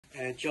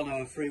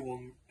Jono, a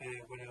 3-1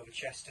 win over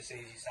Chester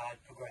sees his side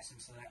progressing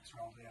to the next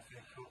round of the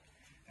FA Cup.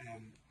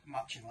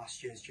 Matching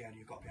last year's journey,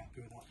 you've got to be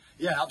happy with that.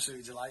 Yeah,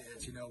 absolutely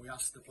delighted. You know, we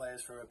asked the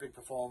players for a big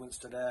performance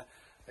today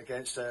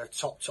against a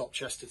top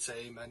Chester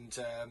team, and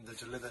they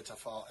delivered. I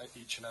thought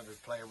each and every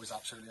player was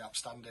absolutely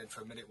outstanding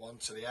from minute one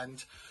to the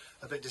end.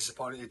 A bit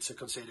disappointed to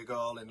concede a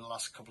goal in the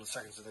last couple of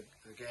seconds of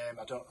the game.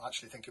 I don't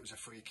actually think it was a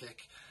free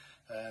kick.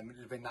 It would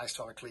have been nice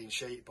to have a clean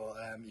sheet, but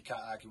you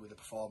can't argue with the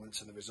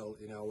performance and the result.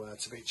 You know,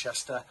 to beat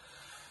Chester,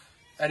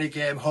 any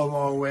game, home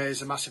or away,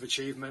 is a massive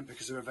achievement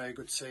because they're a very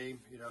good team.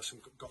 You know,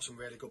 got some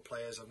really good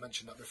players. I've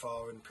mentioned that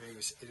before in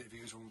previous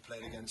interviews when we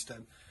played against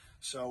them.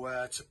 So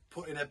to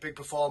put in a big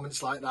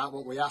performance like that,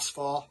 what we asked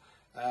for,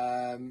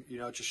 you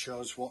know, just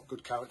shows what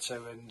good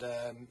character and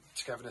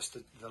togetherness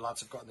the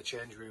lads have got in the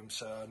change room.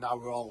 So now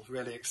we're all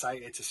really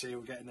excited to see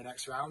who we get in the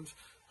next round.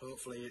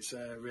 Hopefully it's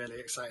a really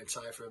exciting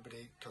time for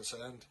everybody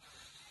concerned.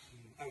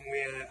 And we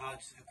had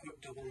a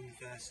quick double in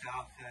the first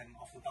half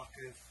off the back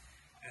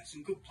of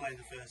some good play in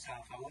the first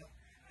half hour.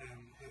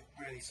 It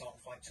really sort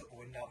of like took the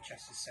wind out of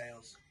Chester's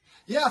sails.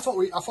 Yeah, I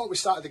thought we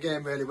started the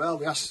game really well.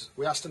 We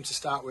asked them to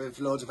start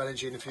with loads of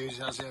energy and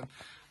enthusiasm.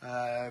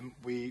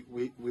 We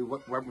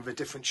went with a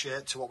different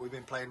shape to what we've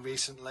been playing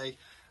recently,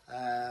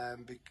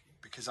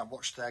 because I've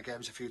watched their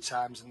games a few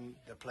times and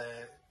they play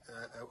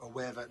a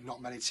way that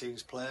not many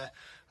teams play.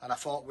 And I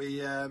thought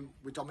we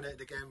dominated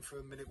the game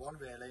from minute one.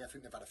 Really, I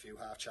think they've had a few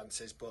half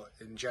chances, but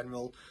in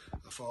general,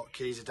 I thought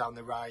Keezer down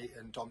the right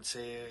and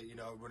Domtier, you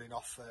know, running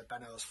off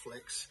Benno's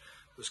flicks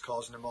was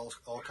causing them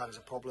all kinds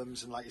of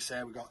problems. And like you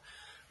say, we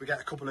get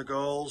a couple of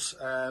goals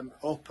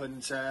up,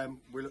 and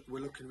we're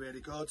looking really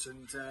good.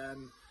 And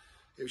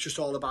it was just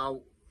all about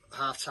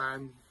half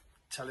time,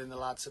 telling the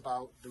lads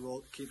about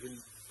keeping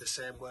the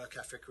same work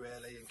ethic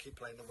really, and keep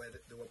playing the way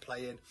that they were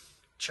playing.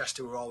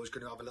 Chester were always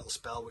going to have a little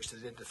spell, which they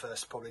did the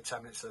first probably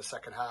 10 minutes of the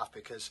second half,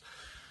 because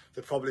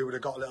they probably would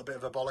have got a little bit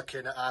of a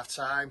bollocking at half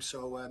time.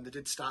 So they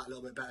did start a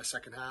little bit better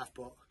second half,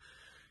 but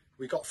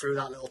we got through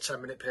that little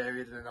 10-minute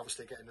period, and then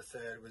obviously getting the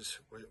third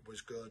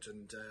was good,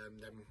 and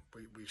then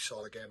we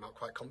saw the game out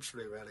quite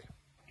comfortably really.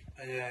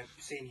 And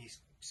seeing you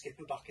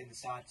skipper back in the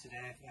side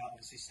today,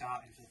 obviously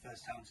starting for the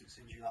first time since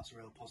injury, that's a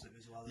real positive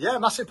as well. Yeah,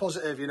 massive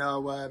positive. You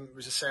know, it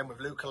was the same with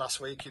Luca last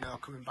week. You know,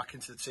 coming back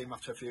into the team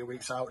after a few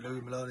weeks out.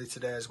 Louis Maloney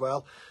today as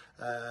well.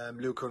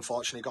 Luca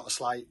unfortunately got a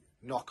slight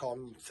knock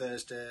on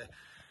Thursday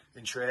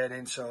in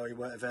training, so he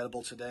weren't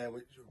available today.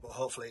 But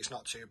hopefully it's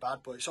not too bad.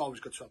 But it's always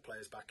good to have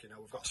players back. You know,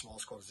 we've got a small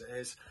squad as it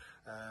is.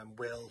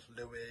 Will,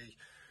 Louis,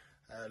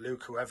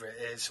 Luke, whoever it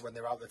is, when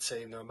they're out of the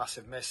team, they're a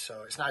massive miss.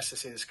 So it's nice to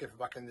see the skipper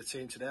back in the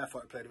team today. I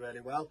thought he played really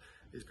well.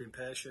 He's been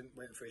patient,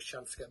 waiting for his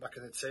chance to get back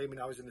in the team, and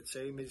now he's in the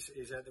team.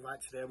 He's earned the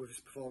right today with his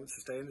performance to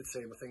stay in the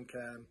team. I think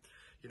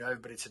you know,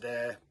 everybody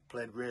today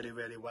played really,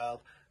 really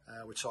well.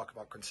 We talk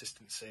about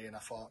consistency, and I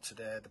thought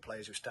today the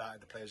players who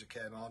started, the players who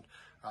came on,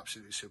 are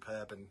absolutely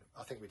superb, and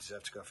I think we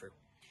deserve to go through.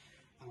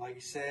 And like you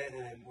say,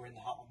 we're in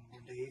the hat on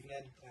Monday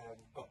evening.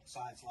 We've got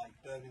sides like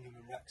Birmingham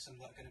and Wrexham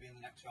that are going to be in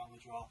the next round of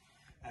the draw.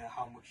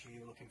 How much are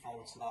you looking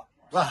forward to that?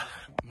 Well,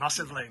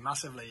 massively.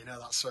 You know,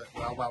 that's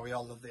why we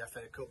all love the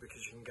FA Cup,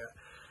 because you can get,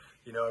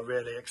 you know, a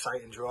really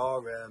exciting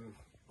draw.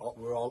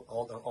 We're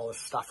all the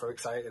staff are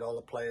excited, all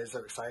the players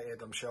are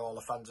excited. I'm sure all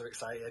the fans are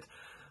excited.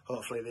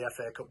 Hopefully the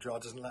FA Cup draw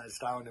doesn't let us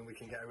down, and we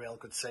can get a real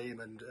good team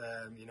and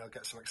you know,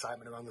 get some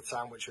excitement around the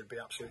town, which would be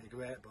absolutely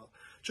great. But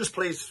just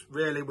pleased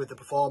really with the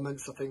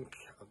performance. I think,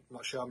 I'm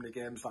not sure how many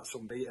games that's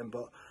unbeaten,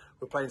 but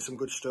we're playing some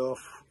good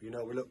stuff. You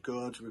know, we look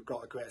good. We've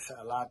got a great set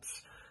of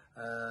lads.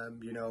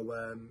 You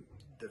know,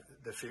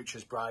 the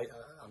future's bright,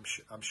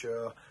 I'm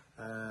sure,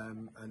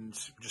 and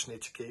we just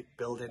need to keep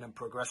building and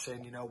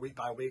progressing, you know, week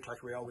by week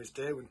like we always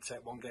do, and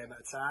take one game at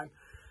a time.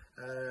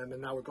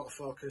 And now we've got to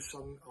focus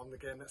on the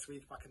game next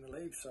week back in the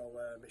league. So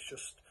it's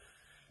just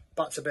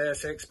back to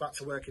basics, back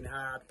to working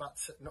hard, back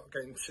to not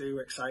getting too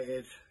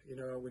excited. You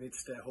know, we need to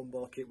stay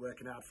humble, keep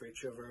working hard for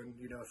each other, and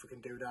you know, if we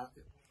can do that,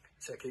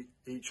 take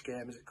each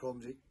game as it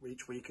comes,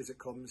 each week as it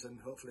comes, and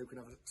hopefully we can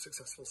have a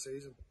successful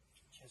season.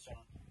 Cheers, John.